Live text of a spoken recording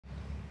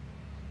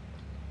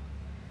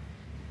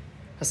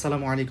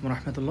আসসালামু আলাইকুম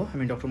রহমতুল্লাহ।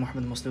 আমি ডক্টর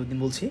মোহাম্মদ মুসলিউদ্দিন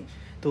বলছি।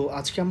 তো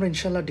আজকে আমরা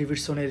ইনশাআল্লাহ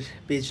ডেভিডসনের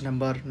পেজ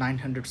নাম্বার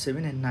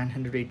 907 অ্যান্ড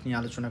 908 নিয়ে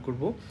আলোচনা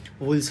করব।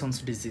 Wilson's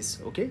disease.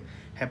 ওকে,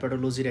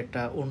 হ্যাপাটোলজির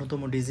একটা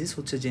অন্যতম ডিজিজ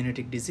হচ্ছে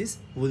জেনেটিক ডিজিজ,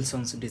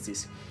 উইলসনস ডিজিজ।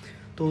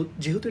 তো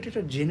যেহেতু এটা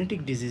একটা জেনেটিক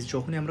ডিজিজ,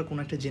 যখনই আমরা কোনো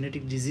একটা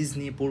জেনেটিক ডিজিজ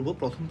নিয়ে পড়ব,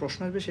 প্রথম প্রশ্ন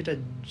আসবে সেটা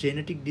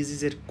জেনেটিক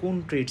ডিজিজের কোন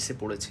ট্রেটসে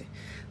পড়েছে।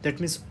 দ্যাট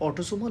মিনস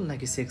অটোসোমাল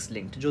নাকি সেক্স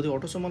লিঙ্কড। যদি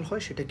অটোসোমাল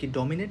হয় সেটা কি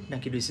ডমিনেন্ট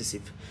নাকি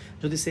রিসেসিভ,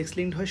 যদি সেক্স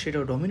লিঙ্কড হয়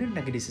সেটাও ডমিনেন্ট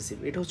নাকি রিসেসিভ।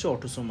 এটা হচ্ছে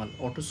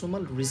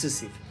autosomal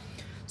recessive.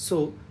 So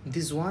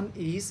this one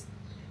is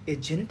a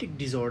genetic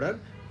disorder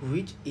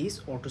which is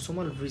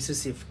autosomal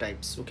recessive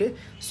types. Okay,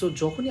 so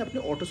যখনই আপনি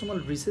অটোসোমাল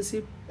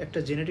রিসেসিভ একটা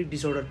জেনেটিক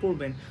ডিসঅর্ডার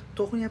পড়বেন,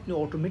 তখনই আপনি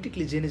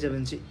অটোমেটিকলি জেনে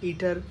যাবেন যে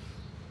এইটার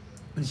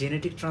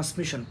জেনেটিক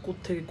ট্রান্সমিশন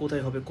কোত্থেকে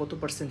কোথায় হবে, কত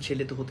পার্সেন্ট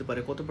ছেলেতে হতে পারে,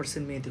 কত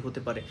পার্সেন্ট মেয়েতে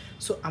হতে পারে।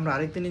 সো আমরা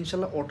আরেকদিন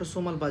ইনশাল্লাহ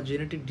অটোসোমাল বা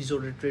জেনেটিক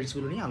ডিসঅর্ডার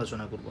ট্রেটসগুলো নিয়ে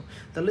আলোচনা করব।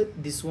 তাহলে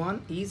this one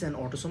is an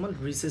autosomal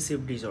recessive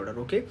disorder.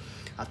 ওকে,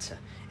 আচ্ছা,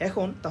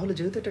 এখন তাহলে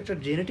যেহেতু এটা একটা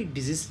জেনেটিক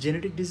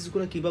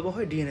ডিজিজগুলো কীভাবে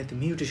হয়, ডিএনএতে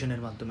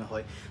মিউটেশনের মাধ্যমে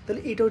হয়।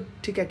 তাহলে এটাও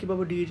ঠিক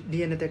একইভাবে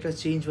ডিএনএতে একটা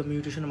চেঞ্জ বা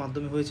মিউটেশনের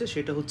মাধ্যমে হয়েছে।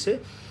 সেটা হচ্ছে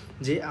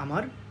যে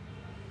আমার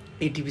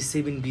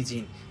ATP7B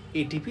জিন,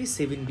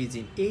 ATP7B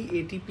জিন, এই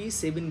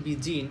ATP7B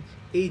জিন,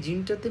 এই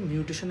জিনটাতে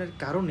মিউটেশনের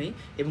কারণে,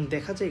 এবং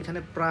দেখা যায় এখানে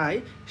প্রায়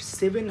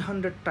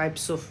 700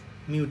 টাইপস অফ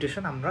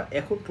মিউটেশন আমরা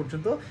এখন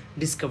পর্যন্ত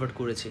ডিসকভার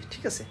করেছি।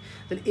 ঠিক আছে,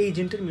 তাহলে এই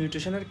জিনটার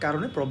মিউটেশনের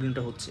কারণে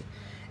প্রবলেমটা হচ্ছে।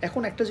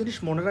 এখন একটা জিনিস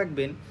মনে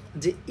রাখবেন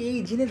যে এই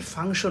জিনের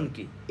ফাংশন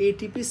কি।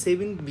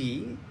 ATP7B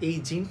এই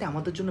জিনটা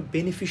আমাদের জন্য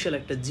বেনিফিশিয়াল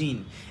একটা জিন,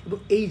 এবং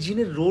এই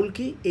জিনের রোল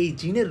কি। এই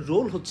জিনের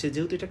রোল হচ্ছে,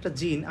 যেহেতু এটা একটা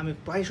জিন, আমি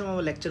প্রায় সময়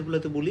আমার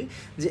লেকচারগুলোতে বলি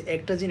যে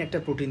একটা জিন একটা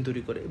প্রোটিন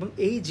তৈরি করে, এবং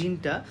এই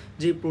জিনটা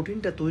যে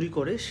প্রোটিনটা তৈরি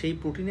করে সেই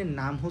প্রোটিনের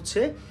নাম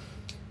হচ্ছে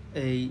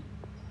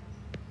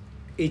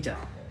এইটা,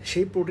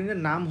 সেই প্রোটিনের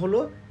নাম হলো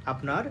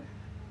আপনার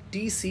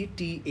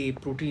TCTA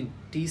protein,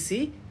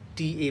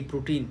 TCTA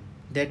protein.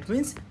 That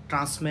means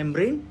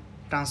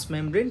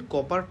transmembrane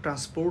copper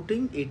transporting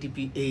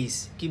ATPase।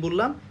 কি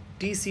বললাম?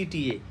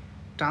 TCTA,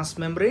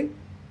 transmembrane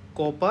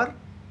copper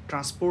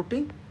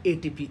transporting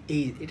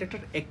ATPase। এটা একটা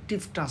অ্যাক্টিভ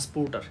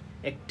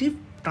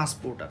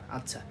ট্রান্সপোর্টার।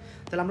 আচ্ছা,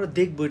 তাহলে আমরা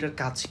দেখবো এটার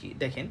কাজ কি।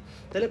 দেখেন,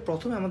 তাহলে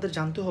প্রথমে আমাদের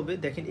জানতে হবে,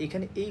 দেখেন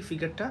এখানে এই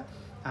ফিগারটা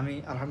আমি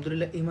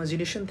আলহামদুলিল্লাহ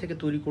ইমাজিনেশন থেকে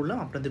তৈরি করলাম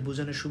আপনাদের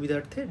বোঝানোর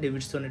সুবিধার্থে,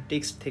 ডেভিডসনের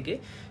টেক্সট থেকে।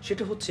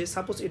 সেটা হচ্ছে,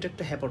 সাপোজ এটা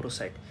একটা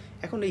হ্যাপাটোসাইট।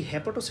 এখন এই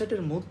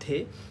হ্যাপাটোসাইটের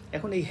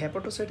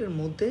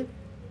মধ্যে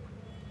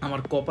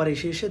আমার কপার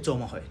এসে এসে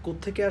জমা হয়।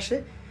 কোত্থেকে আসে?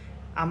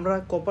 আমরা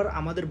কপার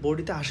আমাদের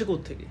বডিতে আসে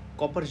কোত্থেকে?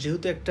 কপার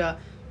যেহেতু একটা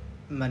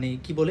মানে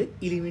কি বলে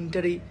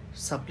এলিমেন্টারি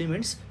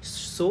সাপ্লিমেন্টস,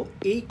 সো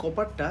এই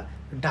কপারটা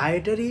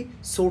ডায়েটারি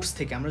সোর্স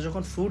থেকে, আমরা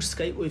যখন ফুডস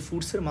খাই ওই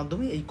ফুডসের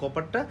মাধ্যমে এই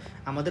কপারটা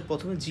আমাদের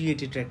প্রথমে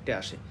GAT ট্র্যাক্টে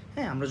আসে।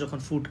 হ্যাঁ, আমরা যখন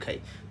ফুড খাই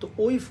তো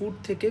ওই ফুড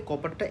থেকে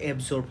কপারটা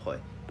অ্যাবজর্ব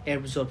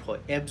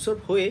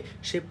হয়ে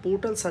সে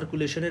পোর্টাল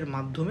সার্কুলেশনের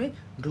মাধ্যমে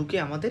ঢুকে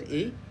আমাদের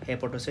এই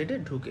হ্যাপাটোসাইটে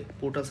ঢুকে,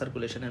 পোর্টাল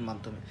সার্কুলেশনের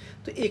মাধ্যমে।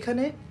 তো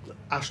এখানে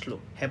আসলো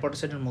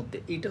হ্যাপাটোসাইটের মধ্যে,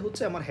 এইটা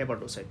হচ্ছে আমার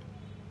হ্যাপাটোসাইট।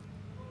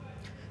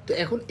 তো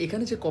এখন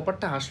এখানে যে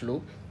কপারটা আসলো,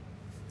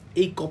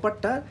 এই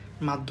কপারটার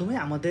মাধ্যমে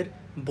আমাদের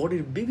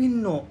বডির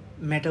বিভিন্ন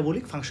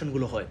মেটাবলিক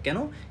ফাংশনগুলো হয়। কেন?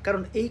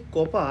 কারণ এই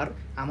কপার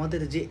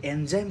আমাদের যে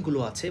এনজাইমগুলো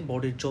আছে,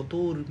 বডির যত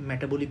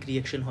মেটাবলিক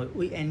রিয়াকশন হয়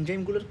ওই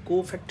এনজাইমগুলোর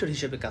কোফ্যাক্টর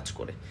হিসেবে কাজ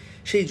করে,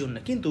 সেই জন্য।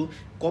 কিন্তু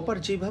কপার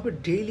যেভাবে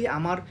ডেইলি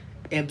আমার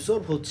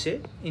অ্যাবজর্ব হচ্ছে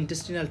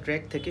ইন্টেস্টিনাল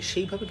ট্র্যাক থেকে,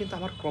 সেইভাবে কিন্তু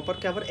আমার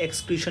কপারকে আবার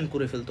এক্সক্রিশন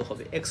করে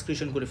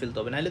ফেলতে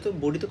হবে, নাহলে তো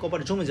বডিতে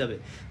কপার জমে যাবে,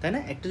 তাই না?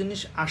 একটা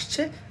জিনিস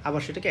আসছে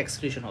আবার সেটাকে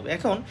এক্সক্রিশন হবে।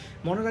 এখন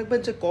মনে রাখবেন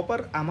যে কপার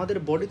আমাদের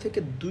বডি থেকে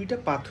দুইটা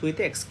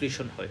পাথওয়েতে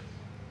এক্সক্রিশন হয়।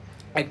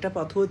 একটা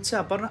পাথওয়ে হচ্ছে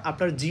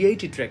আপনার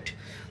GIT ট্র্যাক্ট,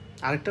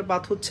 আরেকটা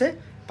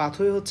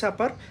পাথওয়ে হচ্ছে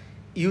আপনার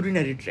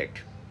ইউরিনারি ট্র্যাক্ট।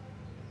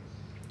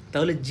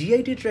 তাহলে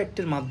GIT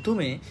ট্র্যাক্টের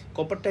মাধ্যমে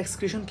কপারটা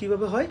এক্সক্রিশন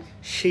কীভাবে হয়,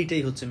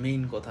 সেইটাই হচ্ছে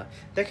মেইন কথা।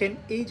 দেখেন,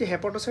 এই যে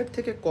হ্যাপাটোসাইট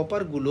থেকে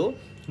কপারগুলো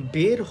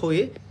বের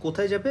হয়ে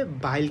কোথায় যাবে?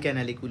 বাইল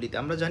ক্যানালিকুলিতে।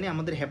 আমরা জানি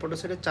আমাদের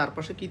হ্যাপাটোসাইটের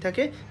চারপাশে কী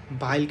থাকে?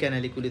 বাইল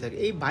ক্যানালিকুলি থাকে।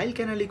 এই বাইল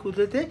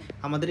ক্যানালিকুলিতে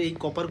আমাদের এই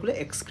কপারগুলো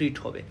এক্সক্রিট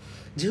হবে।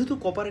 যেহেতু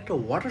কপার একটা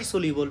ওয়াটার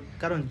সলিউবল,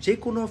 কারণ যে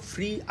কোনো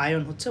ফ্রি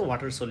আয়ন হচ্ছে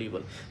ওয়াটার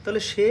সলিউবল,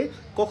 তাহলে সে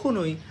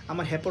কখনোই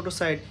আমার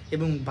হ্যাপাটোসাইট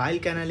এবং বাইল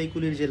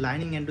ক্যানালিকুলির যে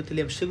লাইনিং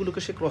এন্ডোথেলিয়াম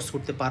সেগুলোকে সে ক্রস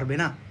করতে পারবে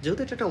না,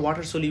 যেহেতু এটা একটা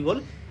ওয়াটার সলিউবল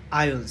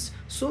আয়ন্স।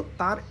 সো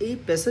তার এই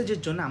প্যাসেজের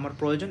জন্য আমার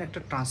প্রয়োজন একটা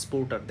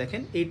ট্রান্সপোর্টার।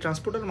 দেখেন, এই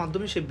ট্রান্সপোর্টার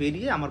মাধ্যমে সে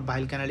বেরিয়ে আমার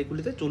বাইল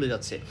ক্যানালিকুলিতে চলে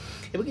যাচ্ছে,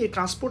 এবং এই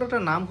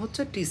ট্রান্সপোর্টারটার নাম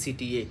হচ্ছে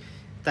TCTA।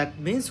 দ্যাট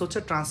মিনস হচ্ছে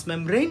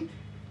ট্রান্সমেমব্রেন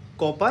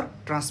কপার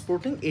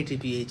ট্রান্সপোর্টিং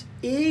ATPase।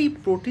 এই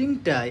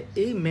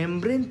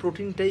মেমব্রেন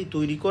প্রোটিনটাই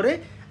তৈরি করে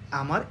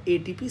আমার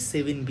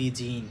ATP7B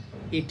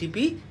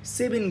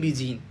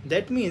জিন।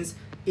 দ্যাট মিনস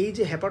এই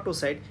যে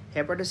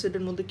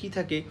হ্যাপাটোসাইটের মধ্যে কি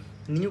থাকে?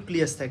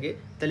 নিউক্লিয়াস থাকে।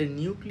 তাহলে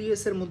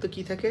নিউক্লিয়াসের মধ্যে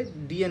কি থাকে?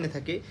 DNA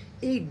থাকে।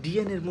 এই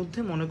ডিএনএর মধ্যে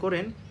মনে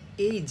করেন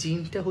এই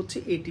জিনটা হচ্ছে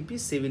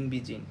ATP7B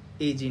জিন,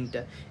 এই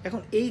জিনটা।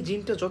 এখন এই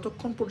জিনটা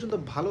যতক্ষণ পর্যন্ত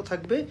ভালো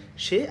থাকবে,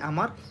 সে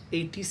আমার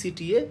এই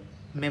TCTA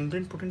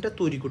মেমব্রেন প্রোটিনটা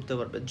তৈরি করতে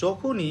পারবে।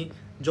 যখনই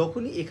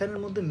যখনই এখানের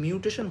মধ্যে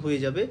মিউটেশন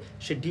হয়ে যাবে,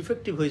 সে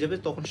ডিফেক্টিভ হয়ে যাবে,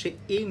 তখন সে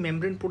এই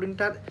মেমব্রেন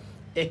প্রোটিনটার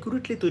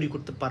অ্যাকুরেটলি তৈরি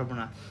করতে পারবো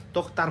না।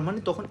 তখন তার মানে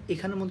তখন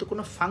এখানের মধ্যে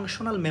কোনো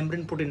ফাংশনাল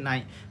মেমব্রেন প্রোটিন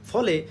নাই।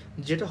 ফলে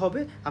যেটা হবে,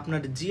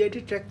 আপনার জিআইটি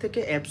ট্র্যাক থেকে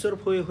অ্যাবজর্ব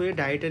হয়ে হয়ে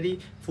ডায়েটারি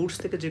ফুডস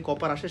থেকে যে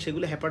কপার আসে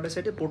সেগুলো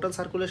হেপাটোসাইটে পোর্টাল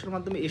সার্কুলেশনের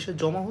মাধ্যমে এসে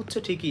জমা হচ্ছে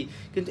ঠিকই,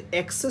 কিন্তু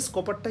এক্সেস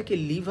কপারটাকে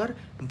লিভার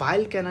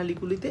বাইল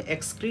ক্যানালিগুলিতে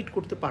এক্সক্রিট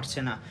করতে পারছে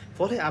না।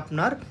 ফলে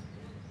আপনার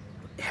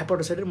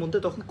হেপাটোসাইটের মধ্যে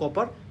তখন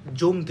কপার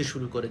জমতে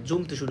শুরু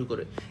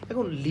করে।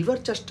 এখন লিভার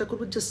চেষ্টা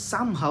করবে যে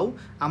সামহাউ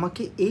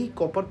আমাকে এই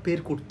কপার বের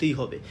করতেই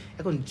হবে।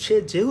 এখন সে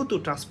যেহেতু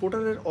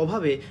ট্রান্সপোর্টারের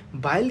অভাবে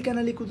বাইল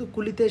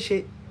ক্যানালিগুলিতে সে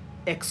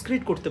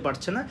এক্সক্রিট করতে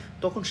পারছে না,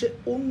 তখন সে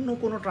অন্য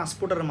কোনো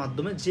ট্রান্সপোর্টারের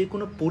মাধ্যমে, যে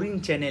কোনো পোরিং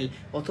চ্যানেল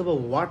অথবা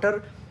ওয়াটার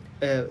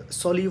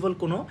সলিউবল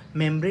কোনো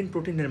মেমব্রেন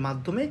প্রোটিনের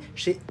মাধ্যমে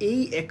সে এই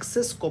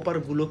এক্সেস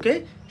কপারগুলোকে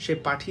সে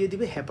পাঠিয়ে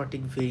দিবে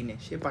হেপাটিক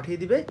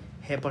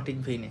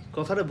ভেইনে।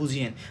 কথাটা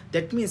বুঝিয়েন।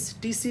 দ্যাট মিনস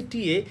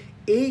টিসিটিএ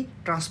এই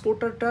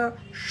ট্রান্সপোর্টারটা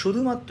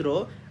শুধুমাত্র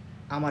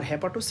আমার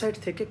হেপাটোসাইট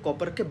থেকে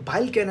কপারকে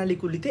বাইল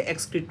ক্যানালিগুলিতে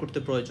এক্সক্রিট করতে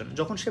প্রয়োজন।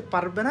 যখন সে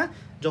পারবে না,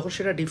 যখন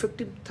সেটা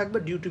ডিফেক্টিভ থাকবে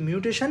ডিউ টু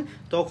মিউটেশন,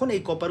 তখন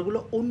এই কপারগুলো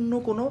অন্য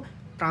কোনো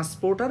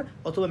ট্রান্সপোর্টার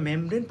অথবা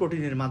মেমব্রেন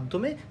প্রোটিনের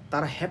মাধ্যমে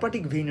তারা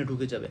হেপাটিক ভেইনে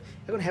ঢুকে যাবে।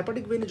 এখন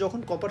হেপাটিক ভেইনে যখন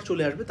কপার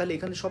চলে আসবে, তাহলে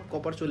এখানে সব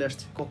কপার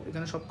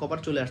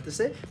চলে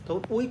আসতেছে,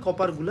 তখন ওই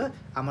কপারগুলো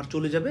আমার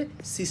চলে যাবে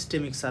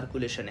সিস্টেমিক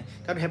সার্কুলেশনে।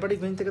 কারণ হেপাটিক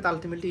ভেইন থেকে তো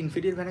আলটিমেটলি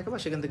ইনফিরিয়র ভেনে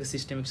খাবার, সেখান থেকে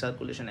সিস্টেমিক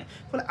সার্কুলেশনে।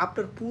 ফলে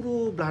আপনার পুরো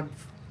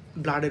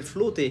ব্লাডের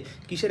ফ্লোতে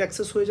কিসের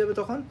অ্যাক্সেস হয়ে যাবে,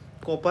 তখন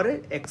কপারের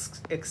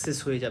অ্যাক্সেস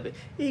হয়ে যাবে।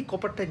 এই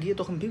কপারটা গিয়ে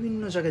তখন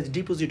বিভিন্ন জায়গায়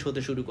ডিপোজিট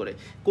হতে শুরু করে।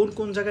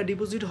 কোন জায়গায়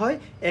ডিপোজিট হয়?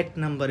 1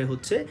 নম্বরে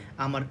হচ্ছে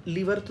আমার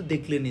লিভার, তো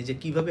দেখলেনি যে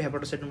কীভাবে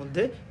হেপাটোসাইটের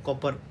মধ্যে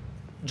কপার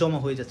জমা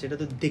হয়ে যাচ্ছে, এটা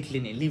তো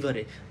দেখলেনি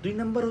লিভারে। 2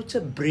 নম্বর হচ্ছে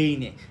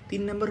ব্রেইনে,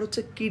 3 নম্বর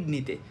হচ্ছে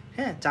কিডনিতে,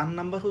 হ্যাঁ 4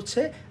 নম্বর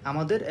হচ্ছে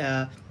আমাদের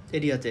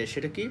এরিয়াতে,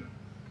 সেটা কি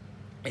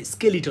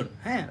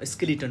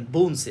স্কেলিটন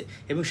বোনসে,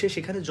 এবং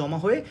সেখানে জমা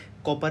হয়ে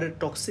কপারের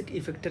টক্সিক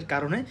ইফেক্টের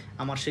কারণে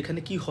আমার সেখানে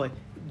কি হয়,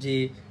 যে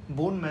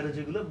বোন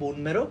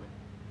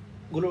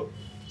ম্যারোগুলো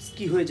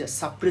কী হয়ে যায়,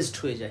 সাপ্রেসড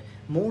হয়ে যায়।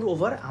 মোর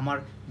ওভার আমার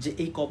যে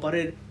এই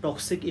কপারের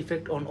toxic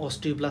effect on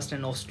osteoblast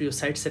and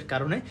অস্টিওসাইটসের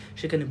কারণে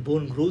সেখানে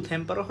বোন গ্রোথ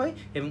হ্যাম্পার হয়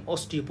এবং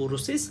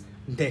অস্টিওপোরোসিস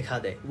দেখা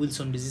দেয়।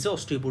 উইলসন ডিজিজে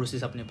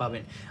অস্টিওপোরোসিস আপনি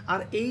পাবেন। আর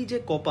এই যে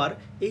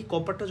এই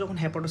কপারটা যখন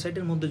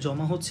হেপাটোসাইটের মধ্যে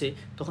জমা হচ্ছে,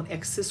 তখন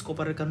এক্সেস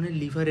কপারের কারণে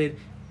লিভারের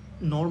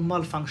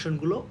নর্মাল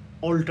ফাংশনগুলো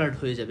অল্টার্ড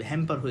হয়ে যাবে,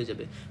 হ্যাম্পার হয়ে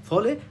যাবে।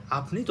 ফলে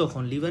আপনি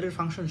তখন লিভারের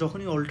ফাংশন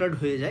যখনই অল্টার্ড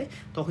হয়ে যায়,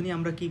 তখনই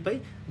আমরা কি পাই,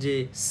 যে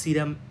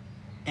সিরাম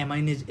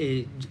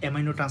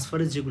অ্যামাইনো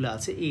ট্রান্সফারেজ যেগুলো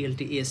আছে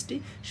ALT AST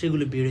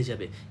সেগুলো বেড়ে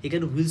যাবে।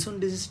 এখানে উইলসন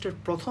ডিজিজটার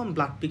প্রথম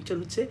ব্লাড পিকচার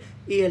হচ্ছে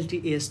ALT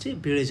AST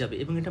বেড়ে যাবে,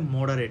 এবং এটা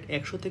মডারেট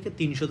 100 থেকে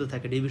 300-তে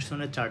থাকে,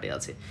 ডেভিডসনের চার্টে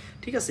আছে,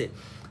 ঠিক আছে।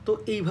 তো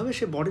এইভাবে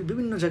সে বডির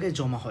বিভিন্ন জায়গায়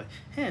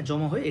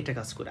জমা হয়ে এটা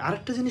কাজ করে।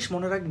 আরেকটা জিনিস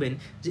মনে রাখবেন,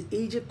 যে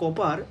এই যে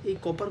এই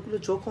কপারগুলো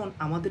যখন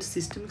আমাদের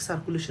সিস্টেমিক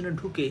সার্কুলেশনে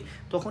ঢুকে,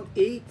 তখন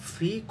এই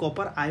ফ্রি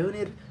কপার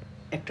আয়নের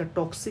একটা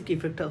টক্সিক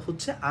ইফেক্ট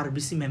হচ্ছে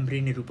আরবিসি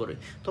মেমব্রেনের উপরে।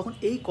 তখন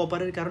এই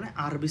কপারের কারণে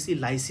আরবিসি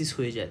লাইসিস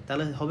হয়ে যায়,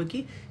 তাহলে হবে কি,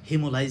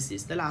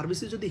 হিমোলাইসিস। তাহলে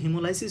আরবিসি যদি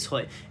হিমোলাইসিস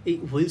হয়, এই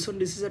উইলসন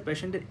ডিজিজের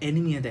পেশেন্টের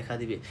অ্যানিমিয়া দেখা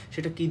দিবে।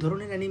 সেটা কী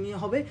ধরনের অ্যানিমিয়া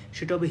হবে?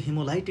 সেটা হবে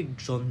হিমোলাইটিক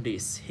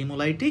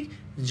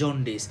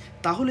জন্ডিস।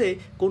 তাহলে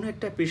কোনো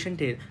একটা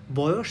পেশেন্টের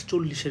বয়স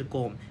 40-এর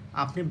কম,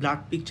 আপনি ব্লাড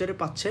পিকচারে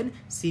পাচ্ছেন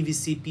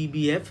CBC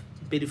PBF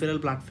পেরিফেরাল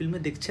ব্লাড ফিল্মে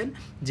দেখছেন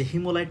যে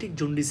হিমোলাইটিক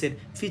জন্ডিসের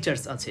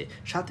ফিচার্স আছে,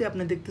 সাথে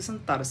আপনি দেখতেছেন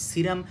তার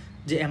সিরাম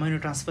যে অ্যামাইনো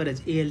ট্রান্সফারেজ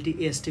ALT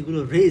ASTগুলো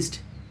রেজড,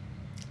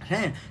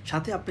 হ্যাঁ,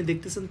 সাথে আপনি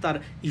দেখতেছেন তার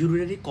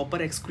ইউরিনারি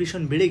কপার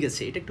এক্সক্রিশন বেড়ে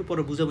গেছে। এটা একটু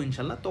পরে বুঝাবো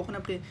ইনশাল্লাহ, তখন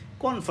আপনি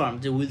কনফার্ম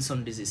যে উইলসন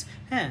ডিজিজ,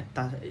 হ্যাঁ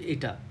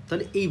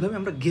তাহলে এইভাবে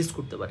আমরা গেস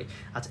করতে পারি।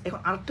 আচ্ছা, এখন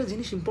আরেকটা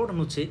জিনিস ইম্পর্টেন্ট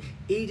হচ্ছে,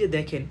 এই যে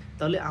দেখেন,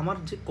 তাহলে আমার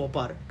যে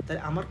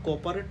তাহলে আমার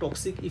কপারের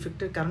টক্সিক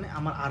ইফেক্টের কারণে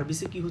আমার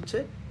আরবিসি কি হচ্ছে,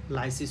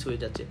 লাইসিস হয়ে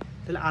যাচ্ছে।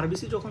 তাহলে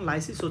আরবিসি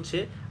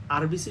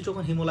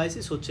যখন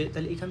হিমোলাইসিস হচ্ছে,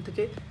 তাহলে এখান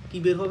থেকে কি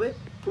বের হবে,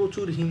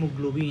 প্রচুর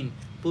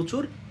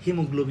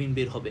হিমোগ্লোবিন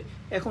বের হবে।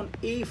 এখন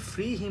এই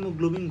ফ্রি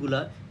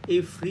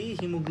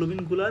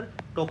হিমোগ্লোবিনগুলার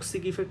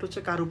টক্সিক ইফেক্ট হচ্ছে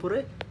কার উপরে,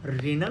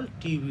 রেনাল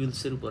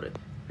টিউবিউলসের উপরে।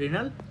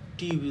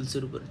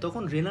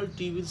 তখন রেনাল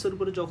টিউবিউলসের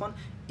উপরে যখন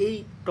এই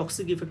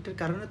টক্সিক ইফেক্টের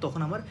কারণে,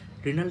 তখন আমার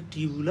রেনাল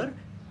টিউবুলার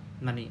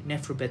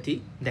নেফ্রোপ্যাথি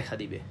দেখা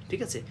দিবে,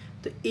 ঠিক আছে।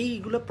 তো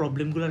এইগুলো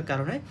প্রবলেমগুলোর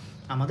কারণে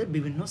আমাদের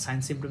বিভিন্ন সাইন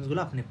সিমটমসগুলো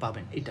আপনি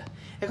পাবেন এটা।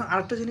 এখন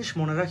আরেকটা জিনিস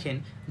মনে রাখেন,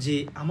 যে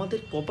আমাদের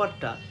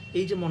কপারটা,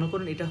 এই যে মনে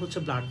করেন এটা হচ্ছে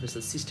ব্লাড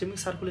ভেসেল, সিস্টেমিক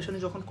সার্কুলেশনে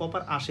যখন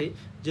কপার আসে,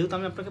 যেহেতু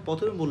আমি আপনাকে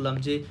প্রথমে বললাম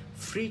যে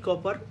free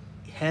copper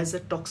has a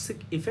toxic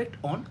effect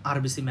on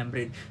RBC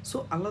membrane. So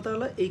আল্লাহ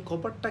তাআলা এই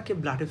কপারটাকে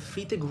ব্লাডে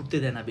ফ্রিতে ঘুরতে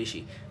দেয় না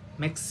বেশি,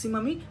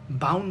 ম্যাক্সিমামই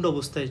বাউন্ড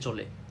অবস্থায়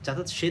চলে,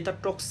 যাতে সে তার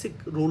টক্সিক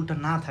রোলটা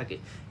না থাকে।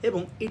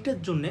 এবং এটার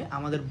জন্যে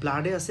আমাদের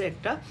ব্লাডে আছে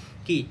একটা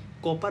কি,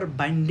 কপার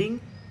বাইন্ডিং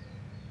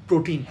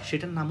প্রোটিন,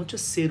 সেটার নাম হচ্ছে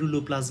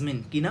সেরুলোপ্লাজমিন।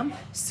 কি নাম?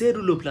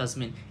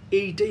 সেরুলোপ্লাজমিন।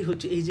 এইটাই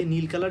হচ্ছে, এই যে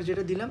নীল কালার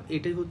যেটা দিলাম,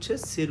 এটাই হচ্ছে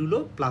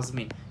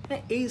সেরুলোপ্লাজমিন।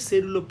 হ্যাঁ, এই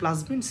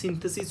সেরুলোপ্লাজমিন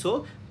সিনথেসিসও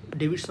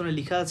ডেভিডসনে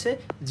লেখা আছে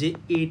যে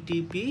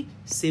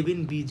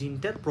ATP7B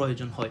জিনটার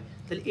প্রয়োজন হয়।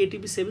 তাহলে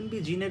ATP7B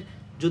জিনের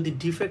যদি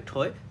ডিফেক্ট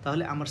হয়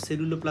তাহলে আমার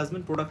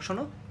সেলুলোপ্লাজমিন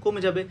প্রোডাকশনও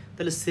কমে যাবে।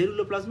 তাহলে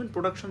সেলুলোপ্লাজমিন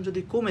প্রোডাকশন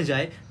যদি কমে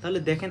যায় তাহলে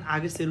দেখেন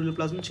আগে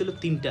সেলুলোপ্লাজমিন ছিল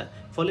 3টা,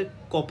 ফলে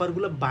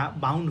কপারগুলো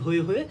বাউন্ড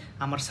হয়ে হয়ে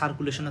আমার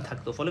সার্কুলেশনে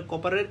থাকতো, ফলে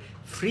কপারের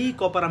ফ্রি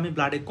কপার আমি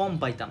ব্লাডে কম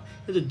পাইতাম।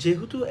 কিন্তু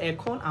যেহেতু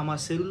এখন আমার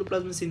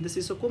সেলুলোপ্লাজমিন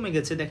সিনথেসিসও কমে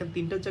গেছে, দেখেন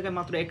 3টার জায়গায়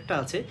মাত্র 1টা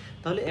আছে,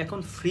 তাহলে এখন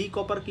ফ্রি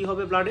কপার কী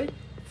হবে ব্লাডে,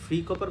 ফ্রি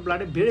কপার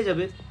ব্লাডে বেড়ে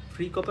যাবে,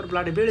 ফ্রি কপার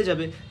ব্লাডে বেড়ে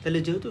যাবে। তাহলে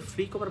যেহেতু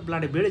ফ্রি কপার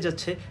ব্লাডে বেড়ে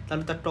যাচ্ছে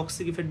তাহলে তার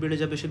টক্সিক ইফেক্ট বেড়ে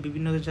যাবে, সে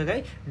বিভিন্ন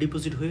জায়গায়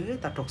ডিপোজিট হয়ে হয়ে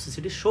তার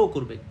টক্সিসিটি শো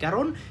করবে।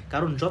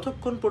 কারণ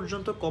যতক্ষণ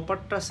পর্যন্ত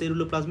কপারটা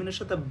সেলুলোপ্লাজমিনের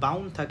সাথে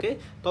বাউন্ড থাকে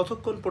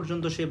ততক্ষণ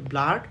পর্যন্ত সে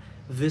ব্লাড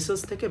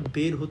ভেসেলস থেকে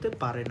বের হতে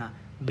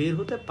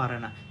পারে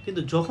না।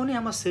 কিন্তু যখনই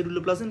আমার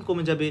সেলুলোপ্লাজমিন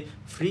কমে যাবে,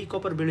 ফ্রি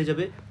কপার বেড়ে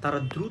যাবে, তারা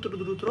দ্রুত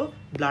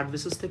ব্লাড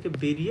ভেসেলস থেকে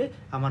বেরিয়ে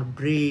আমার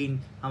ব্রেন,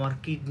 আমার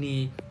কিডনি,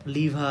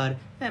 লিভার,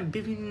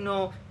 বিভিন্ন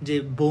যে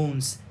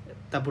বোনস,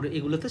 তারপরে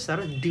এগুলোতে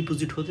তারা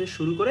ডিপোজিট হতে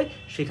শুরু করে,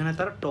 সেখানে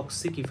তারা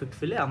টক্সিক ইফেক্ট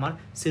ফেলে আমার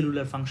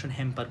সেলুলার ফাংশন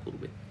হ্যাম্পার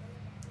করবে।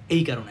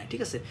 এই কারণে,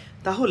 ঠিক আছে।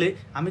 তাহলে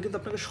আমি কিন্তু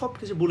আপনাকে সব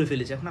কিছু বলে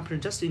ফেলেছি, এখন আপনি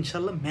জাস্ট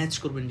ইনশাল্লাহ ম্যাচ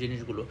করবেন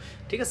জিনিসগুলো,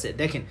 ঠিক আছে।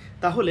 দেখেন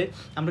তাহলে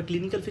আমরা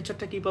ক্লিনিক্যাল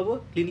ফিচারটা কী পাবো,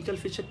 ক্লিনিক্যাল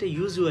ফিচারটা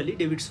ইউজুয়ালি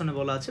ডেভিডসনে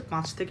বলা আছে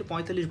 5 থেকে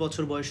 45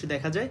 বছর বয়সে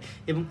দেখা যায়,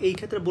 এবং এই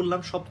ক্ষেত্রে বললাম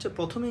সবচেয়ে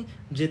প্রথমেই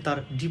যে তার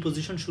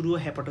ডিপোজিশন শুরু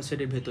হয়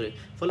হ্যাপাটোসাইটের ভেতরে,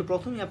 ফলে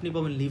প্রথমেই আপনি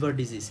পাবেন লিভার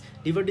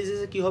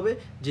ডিজিজে কী হবে,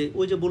 যে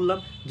ওই যে বললাম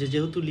যে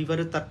যেহেতু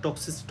লিভারের তার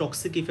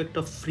toxic effect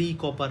of free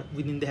copper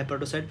within the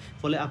hepatocyte,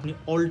 ফলে আপনি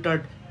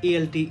অল্টার্ড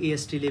ALT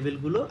AST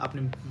লেভেলগুলো আপনি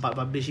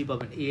বেশি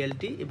পাবেন,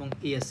 ALT এবং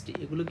AST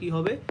এগুলো কি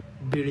হবে,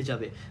 বেড়ে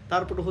যাবে।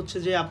 তারপরে হচ্ছে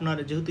যে আপনার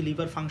যেহেতু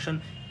লিভার ফাংশন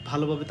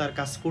ভালোভাবে তার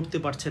কাজ করতে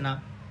পারছে না,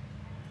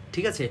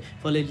 ঠিক আছে,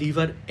 ফলে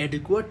লিভার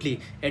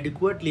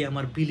অ্যাডিকুয়েটলি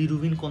আমার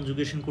বিলিরুবিন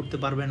কনজুগেশন করতে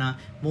পারবে না।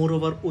 মোর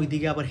ওভার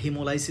ওইদিকে আবার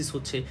হেমোলাইসিস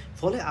হচ্ছে,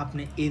 ফলে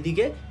আপনি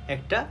এদিকে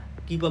একটা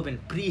কী পাবেন,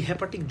 প্রি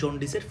হ্যাপাটিক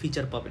জন্ডিসের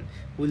ফিচার পাবেন।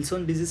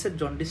 উইলসন ডিজিজের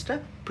জন্ডিসটা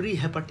প্রি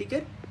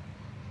হ্যাপাটিকের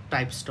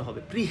টাইপসটা হবে,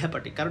 প্রি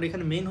হ্যাপাটিক, কারণ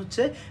এখানে মেইন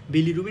হচ্ছে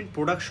বিলিরুবিন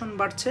প্রোডাকশন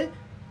বাড়ছে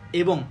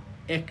এবং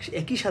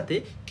একই সাথে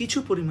কিছু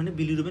পরিমাণে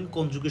বিলিরুবিন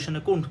কনজুগেশনে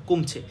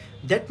কমছে।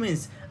 দ্যাট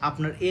মিনস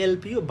আপনার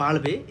ALPও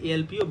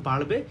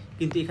বাড়বে,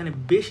 কিন্তু এখানে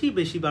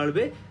বেশি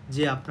বাড়বে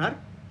যে আপনার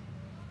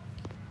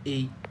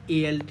এই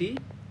ALT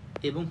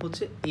এবং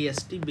হচ্ছে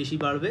AST বেশি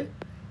বাড়বে,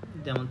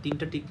 যেমন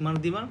 3টা টিকমার্ক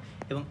দিলাম,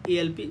 এবং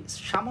ALP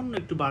সামান্য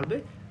একটু বাড়বে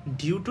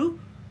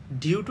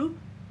due to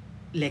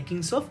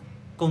lackings of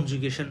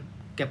conjugation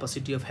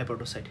capacity of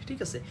hepatocyte, ঠিক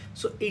আছে।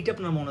 সো এইটা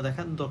আপনার মনে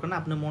রাখার দরকার না,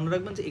 আপনি মনে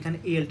রাখবেন যে এখানে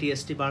ALT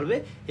AST বাড়বে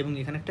এবং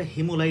এখানে একটা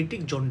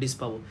হেমোলাইটিক জন্ডিস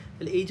পাবো।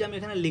 তাহলে এই যে আমি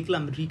এখানে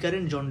লিখলাম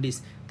রিকারেন্ট জন্ডিস,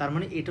 তার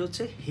মানে এটা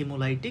হচ্ছে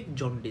হেমোলাইটিক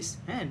জন্ডিস,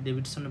 হ্যাঁ,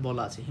 ডেভিডসনে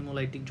বলা আছে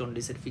হেমোলাইটিক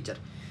জন্ডিসের ফিচার।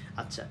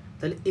 আচ্ছা,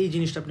 তাহলে এই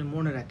জিনিসটা আপনি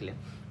মনে রাখলেন।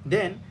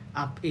 দেন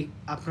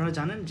আপনারা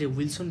জানেন যে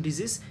Wilson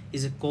disease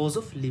is a cause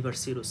of liver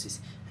cirrhosis,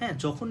 হ্যাঁ,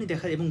 যখনই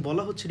দেখা এবং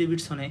বলা হচ্ছে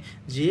ডেভিডসনে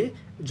যে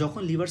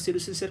যখন লিভার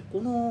সিরোসিসের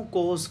কোনো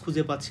কজ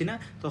খুঁজে পাচ্ছি না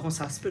তখন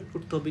সাসপেক্ট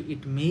করতে হবে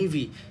ইট may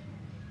be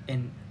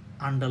N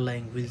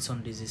underlying Wilson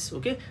disease,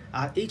 ওকে।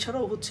 আর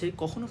এছাড়াও হচ্ছে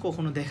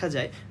কখনো দেখা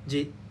যায় যে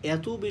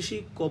এত বেশি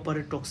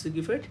কপারের টক্সিক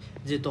ইফেক্ট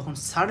যে তখন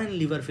সাডেন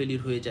লিভার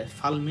ফেলিউর হয়ে যায়,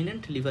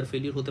 ফালমিনেন্ট লিভার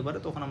ফেলিউর হতে পারে,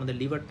 তখন আমাদের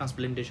লিভার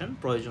ট্রান্সপ্লান্টেশন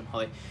প্রয়োজন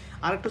হয়।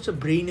 আরেকটা হচ্ছে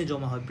ব্রেইনে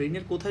জমা হয়,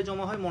 ব্রেইনের কোথায়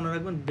জমা হয় মনে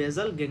রাখবেন,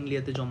 বেজাল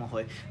গ্যাংলিয়াতে জমা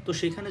হয়। তো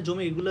সেখানে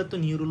জমে এগুলো তো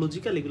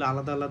নিউরোলজিক্যাল, এগুলো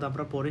আলাদা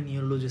আমরা পরে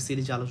নিউরোলজি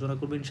সিরিজ আলোচনা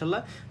করবো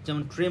ইনশাল্লাহ।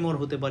 যেমন ট্রেমর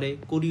হতে পারে,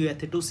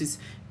 কোরিওঅ্যাথেটোসিস,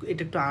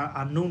 এটা একটা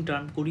আননোন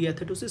টার্ম।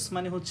 কোরিওঅ্যাথেটোসিস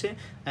মানে হচ্ছে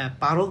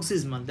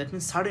পারক্সিজমাল, দ্যাট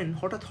মিনস সাডেন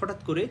হঠাৎ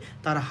করে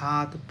তার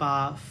হাত পা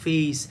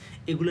ফেস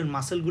এগুলোর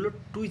মাসেলগুলো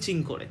টুইচিং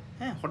করে,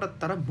 হ্যাঁ, হঠাৎ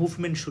তারা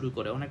মুভমেন্ট শুরু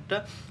করে অনেকটা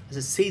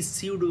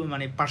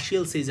মানে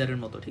পার্শিয়াল সেজারের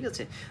মতো, ঠিক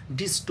আছে।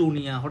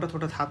 ডিস্টোনিয়া, হঠাৎ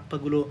হাত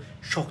পাগুলো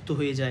শক্ত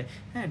হয়ে যায়,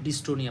 হ্যাঁ,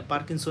 ডিস্টোনিয়া।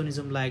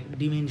 পার্কিনসনিজম লাইক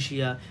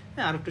ডিমেনশিয়া,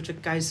 হ্যাঁ। আরেকটা হচ্ছে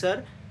কাইসার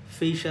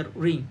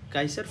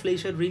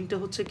ফ্লেইশার রিংটা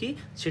হচ্ছে কি,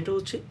 সেটা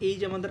হচ্ছে এই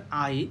যে আমাদের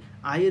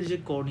আয়ের যে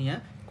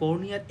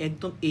কর্নিয়ার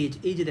একদম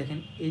এই যে দেখেন,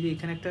 এই যে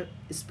এখানে একটা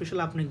স্পেশাল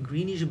আপনি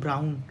গ্রিনিশ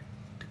ব্রাউন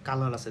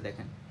কালার আছে,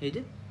 দেখেন এই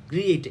যে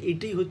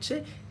এটাই হচ্ছে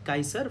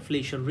কাইসার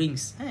ফ্লেইশার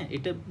রিংস, হ্যাঁ।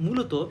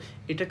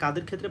 এটা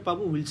কাদের ক্ষেত্রে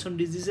পাবো, Wilson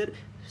ডিজিজের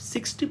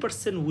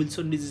 60%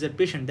 Wilson ডিজিজের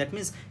patient, that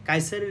means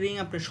Kaiser ring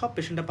আপনি সব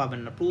পেশেন্টটা পাবেন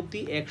না।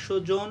 প্রতি 100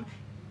 জন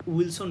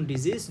উইলসন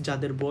ডিজিজ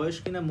যাদের বয়স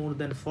কিনা more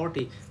than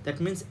 40, that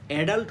means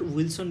adult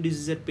Wilson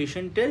ডিজিজের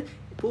পেশেন্টের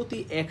প্রতি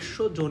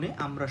 100 জনে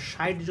আমরা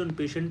 60 জন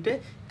পেশেন্টে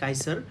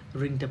কাইসার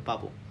রিংটা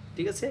পাবো,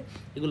 ঠিক আছে।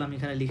 এগুলো আমি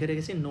এখানে লিখে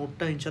রেখেছি,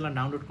 নোটটা ইনশাল্লাহ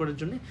ডাউনলোড করার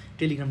জন্য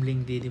টেলিগ্রাম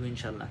লিঙ্ক দিয়ে দেবো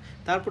ইনশাল্লাহ।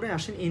 তারপরে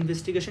আসেন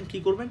ইনভেস্টিগেশন কী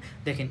করবেন।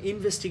 দেখেন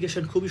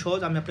ইনভেস্টিগেশন খুবই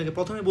সহজ, আমি আপনাকে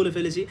প্রথমে বলে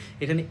ফেলেছি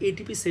এখানে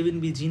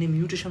ATP7B জিনে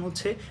মিউটেশন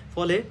হচ্ছে,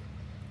 ফলে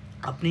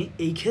আপনি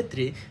এই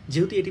ক্ষেত্রে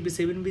যেহেতু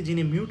ATP7B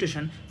জিনে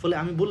মিউটেশন, ফলে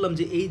আমি বললাম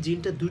যে এই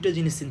জিনটা 2টা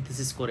জিনিস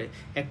সিনথেসিস করে,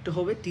 একটা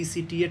হবে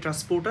TCTA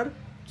ট্রান্সপোর্টার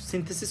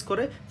সিনথেসিস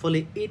করে, ফলে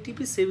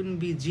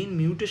ATP7B জিন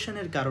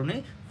মিউটেশনের কারণে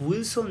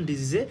উইলসন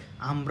ডিজিজে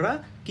আমরা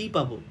কী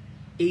পাবো,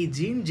 এই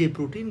জিন যে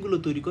প্রোটিনগুলো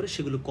তৈরি করে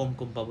সেগুলো কম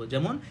পাবো,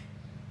 যেমন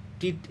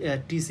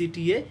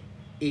TCTA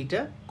এইটা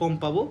কম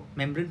পাবো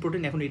মেমব্রেন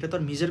প্রোটিন। এখন এটা তো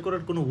আর মেজার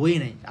করার কোনো ওয়ে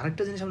নাই।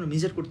 আরেকটা জিনিস আমরা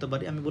মেজার করতে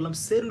পারি, আমি বললাম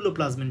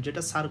সেরুলোপ্লাজমিন,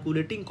 যেটা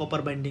সার্কুলেটিং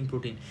কপার বাইন্ডিং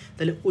প্রোটিন,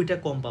 তাহলে ওইটা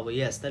কম পাবো।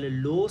 ইয়েস, তাহলে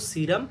লো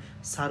serum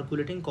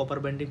circulating copper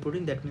binding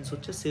protein, that means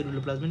হচ্ছে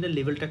সেরুলোপ্লাজমিনের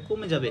লেভেলটা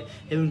কমে যাবে।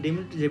 এবং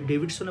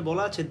ডেভিডসনে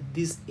বলা আছে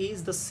this is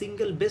the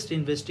single best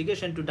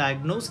investigation to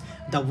diagnose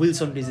the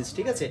Wilson disease.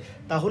 ঠিক আছে,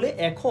 তাহলে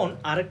এখন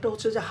আরেকটা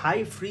হচ্ছে যে high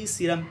free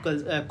serum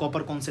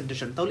copper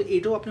concentration. তাহলে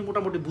এটাও আপনি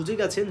মোটামুটি বুঝে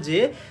গেছেন যে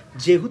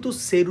যেহেতু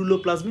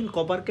সেরুলোপ্লাজমিন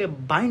কপারকে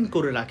বাইন্ড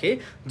করে রাখে,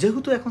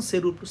 যেহেতু এখন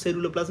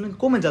সেরুলোপ্লাজমিন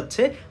কমে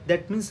যাচ্ছে,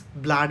 দ্যাট মিনস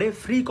ব্লাডে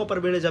ফ্রি কপার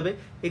বেড়ে যাবে।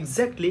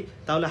 এক্স্যাক্টলি,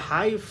 তাহলে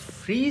high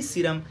free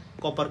serum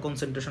copper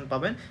concentration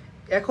পাবেন।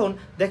 এখন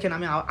দেখেন,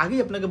 আমি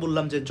আগেই আপনাকে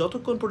বললাম যে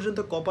যতক্ষণ পর্যন্ত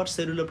কপার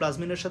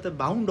সেরুলোপ্লাজমিনের সাথে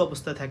বাউন্ড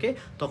অবস্থায় থাকে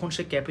তখন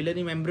সে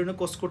ক্যাপিলারি মেমব্রেনে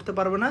কোষ করতে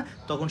পারবে না,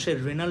 তখন সে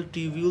রেনাল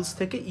টিউবিউলস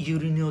থেকে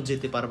ইউরিনেও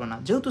যেতে পারবে না।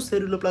 যেহেতু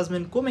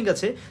সেরুলোপ্লাজমিন কমে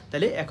গেছে,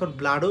 তাহলে এখন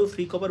ব্লাডেও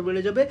ফ্রি কপার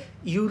বেড়ে যাবে,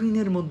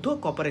 ইউরিনের মধ্যেও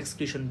কপার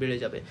এক্সক্রিশন বেড়ে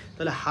যাবে।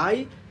 তাহলে high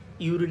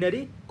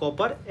urinary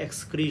copper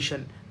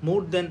excretion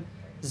more then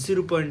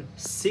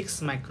 0.6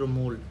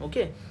 মাইক্রোমোল,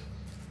 okay,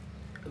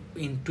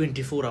 in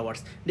 24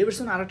 hours.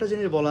 Davidson আরেকটা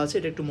জিনিস বলা আছে,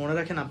 এটা একটু মনে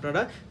রাখেন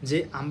আপনারা, যে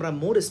আমরা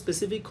মোর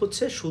স্পেসিফিক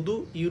হচ্ছে শুধু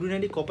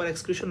ইউরিনারি কপার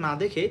এক্সক্রিশন না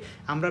দেখে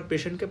আমরা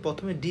পেশেন্টকে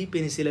প্রথমে ডি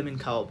পেনিসিলামিন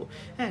খাওয়াবো।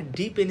 হ্যাঁ,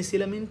 ডি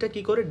পেনিসিলামিনটা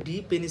কী করে? ডি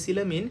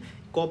পেনিসিলামিন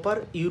কপার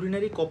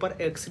ইউরিনারি কপার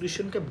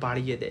এক্সক্রিশনকে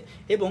বাড়িয়ে দেয়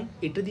এবং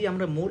এটা দিয়ে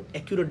আমরা মোর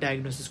অ্যাকিউরেট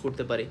ডায়াগনোসিস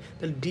করতে পারি।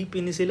 তাহলে ডি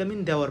পেনিসিলামিন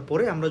দেওয়ার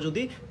পরে আমরা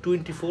যদি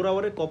 24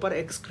 আওয়ারে কপার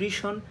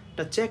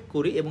এক্সক্রিশনটা চেক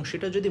করি এবং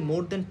সেটা যদি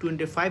মোর দেন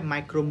 25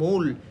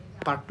 মাইক্রোমোল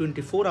পার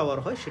 24 আওয়ার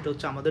হয়, সেটা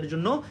হচ্ছে আমাদের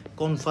জন্য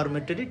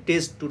confirmatory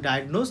test two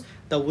diagnose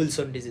the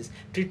Wilson disease.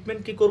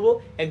 Treatment কী করবো?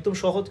 একদম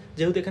সহজ,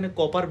 যেহেতু এখানে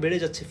কপার বেড়ে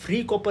যাচ্ছে, free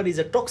copper is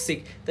a toxic,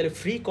 তাহলে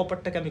ফ্রি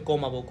কপারটাকে আমি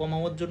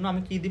কমানোর জন্য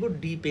আমি কী দিব?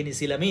 ডি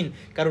পেনিসিলামিন।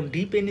 কারণ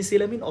ডি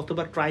পেনিসিলামিন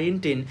অথবা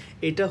ট্রাইয়েন্টেন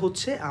এটা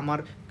হচ্ছে আমার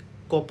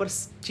কপার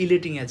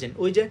চিলেটিং এজেন্ট।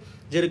 ওই যে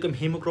যেরকম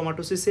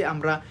হিমোক্রোমাটোসিসে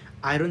আমরা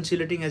আয়রন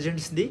চিলেটিং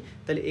এজেন্টস দিই,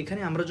 তাহলে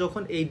এখানে আমরা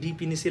যখন এই ডি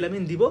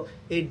পেনিসিলামিন দিব,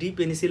 এই ডি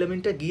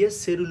পেনিসিলামিনটা গিয়ে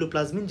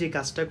সেরুলোপ্লাজমিন যে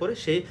কাজটা করে,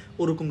 সে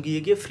ওরকম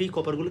গিয়ে ফ্রি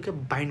কপারগুলোকে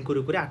বাইন্ড করে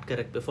আটকে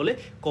রাখবে, ফলে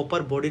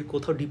কপার বডির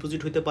কোথাও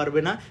ডিপোজিট হতে পারবে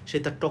না, সে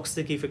তার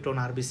টক্সিক ইফেক্ট অন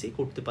আরবিসি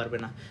করতে পারবে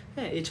না।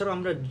 হ্যাঁ, এছাড়াও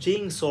আমরা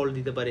জিঙ্ক সল্ট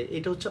দিতে পারি,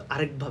 এটা হচ্ছে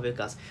আরেকভাবে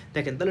কাজ।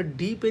 দেখেন, তাহলে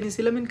ডি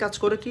পেনিসিলামিন কাজ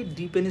করে কি?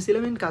 ডি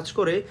পেনিসিলামিন কাজ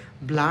করে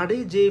ব্লাডে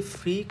যে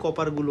ফ্রি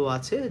কপারগুলো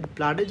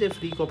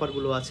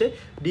আছে,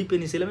 ডি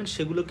পেনিসিলামিন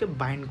সেগুলোকে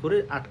বাইন্ড করে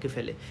আটকে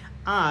ফেলে।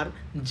 আর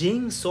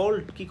জিঙ্ক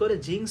সল্ট কী করে?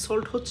 জিঙ্ক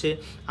সল্ট হচ্ছে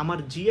আমার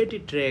জিআইটি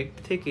ট্র্যাক্ট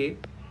থেকে,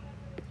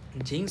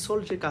 জিঙ্ক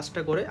সল্ট যে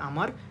কাজটা করে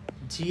আমার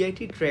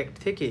জিআইটি ট্র্যাক্ট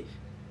থেকে,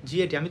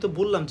 জিআইটি আমি তো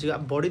বললাম যে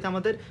বডিতে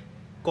আমাদের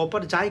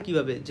কপার যায়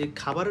কীভাবে, যে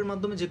খাবারের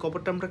মাধ্যমে যে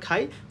কপারটা আমরা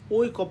খাই,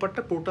 ওই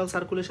কপারটা পোর্টাল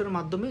সার্কুলেশনের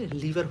মাধ্যমে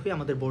লিভার হয়ে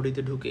আমাদের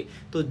বডিতে ঢুকে।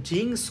 তো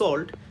জিঙ্ক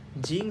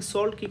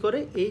সল্ট কী করে?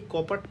 এই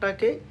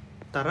কপারটাকে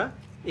তারা,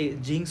 এই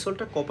জিঙ্ক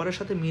সল্টটা কপারের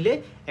সাথে মিলে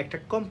একটা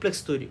কমপ্লেক্স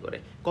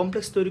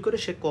তৈরি করে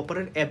সে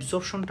কপারের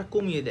অ্যাবজর্পশনটা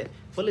কমিয়ে দেয়,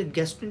 ফলে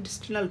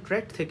গ্যাস্ট্রোইন্টেস্টিনাল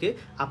ট্র্যাক্ট থেকে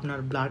আপনার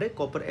ব্লাডে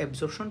কপার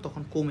অ্যাবজর্পশন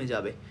তখন কমে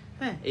যাবে।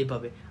 হ্যাঁ,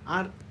 এইভাবে।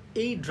 আর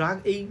এই ড্রাগ,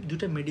 এই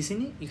দুটো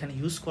মেডিসিনই এখানে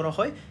ইউজ করা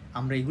হয়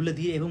আমরা এগুলো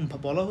দিয়ে, এবং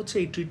বলা হচ্ছে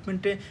এই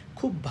ট্রিটমেন্টে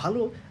খুব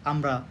ভালো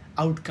আমরা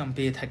আউটকাম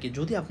পেয়ে থাকি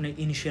যদি আপনি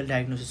ইনিশিয়াল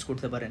ডায়াগনোসিস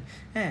করতে পারেন।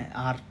 হ্যাঁ,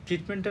 আর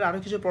ট্রিটমেন্টের আরও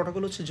কিছু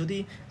প্রটোকল হচ্ছে, যদি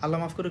আল্লাহ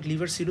মাফ করে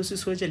লিভার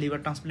সিরোসিস হয়েছে,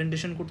 লিভার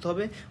ট্রান্সপ্লান্টেশন করতে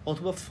হবে,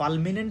 অথবা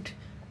ফালমিনেন্ট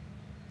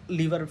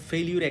liver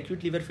failure, acute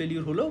liver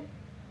failure হলো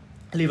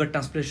লিভার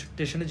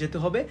ট্রান্সপ্লান্টেশনে যেতে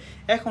হবে।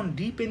 এখন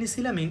ডি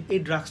পেনিসিলামিন এই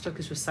ড্রাগসটার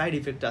কিছু সাইড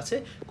ইফেক্ট আছে,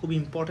 খুব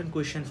ইম্পর্টেন্ট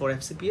কোয়েশ্চেন ফর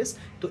এফসিপিএস।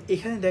 তো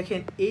এখানে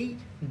দেখেন এই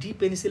ডি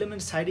পেনিসিলামিন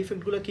সাইড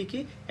ইফেক্টগুলো কী কী?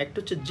 একটা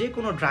হচ্ছে যে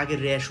কোনো ড্রাগের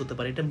র্যাশ হতে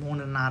পারে, এটা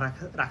মনে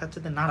রাখার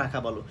সাথে না রাখা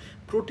ভালো।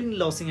 প্রোটিন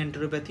লসিং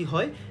অ্যান্টেরোপ্যাথি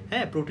হয়,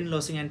 হ্যাঁ, protein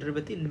losing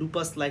অ্যান্টেরোপ্যাথি,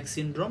 lupus like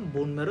syndrome,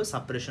 bone marrow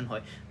suppression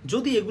হয়।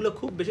 যদি এগুলো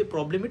খুব বেশি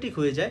প্রবলেমেটিক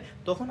হয়ে যায়,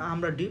 তখন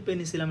আমরা ডি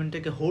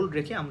পেনিসিলামিনটাকে হোল্ড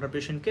রেখে আমরা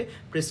পেশেন্টকে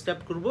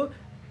প্রেসক্রাইব করবো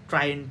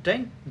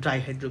ট্রাইহেন্টাইন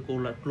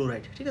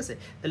ডাইহাইড্রোক্লোরাইড। ঠিক আছে,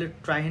 তাহলে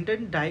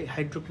ট্রাইহেন্টাইন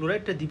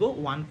ডাইহাইড্রোক্লোরাইডটা দিব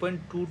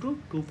 1.2 to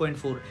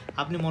 2.4।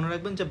 আপনি মনে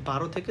রাখবেন যে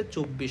 12 থেকে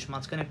 24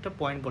 মাঝখানে একটা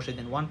পয়েন্ট বসে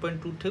দেন,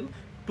 1.2 থেকে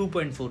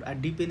 2.4। আর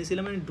ডি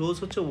পেনিসিলামিন ডোজ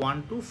হচ্ছে 1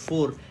 to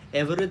 4,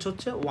 অ্যাভারেজ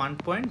হচ্ছে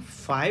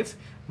 1.5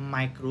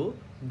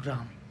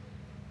 মাইক্রোগ্রাম।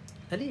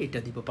 তাহলে এটা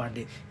দিব পার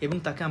ডে, এবং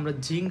তাকে আমরা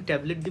জিঙ্ক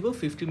ট্যাবলেট দিব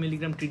 50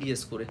 মিলিগ্রাম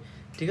TDS করে।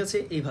 ঠিক আছে,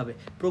 এইভাবে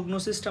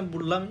প্রগনোসিসটা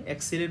বললাম,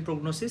 এক্সিলেন্ট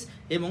প্রগনোসিস।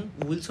 এবং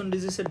উইলসন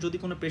ডিজিজের যদি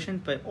কোনো পেশেন্ট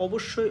পায়,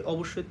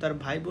 অবশ্যই তার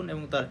ভাই বোন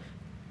এবং তার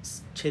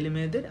ছেলে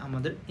মেয়েদের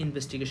আমাদের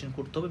ইনভেস্টিগেশন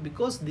করতে হবে,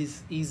 because this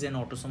is an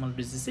autosomal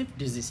recessive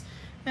disease.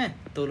 হ্যাঁ,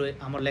 তাহলে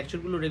আমার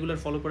লেকচারগুলো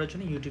রেগুলার ফলো করার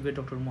জন্য ইউটিউবে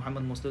ডক্টর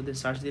মোহাম্মদ মোস্তফাদের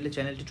সার্চ দিলে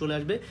চ্যানেলটি চলে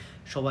আসবে।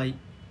 সবাই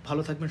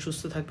ভালো থাকবেন,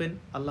 সুস্থ থাকবেন,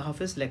 আল্লাহ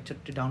হাফেজ।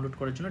 লেকচারটি ডাউনলোড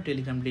করার জন্য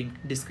টেলিগ্রাম লিঙ্ক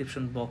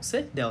ডিসক্রিপশন বক্সে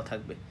দেওয়া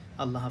থাকবে।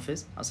 আল্লাহ হাফেজ,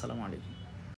 আসসালামু আলাইকুম।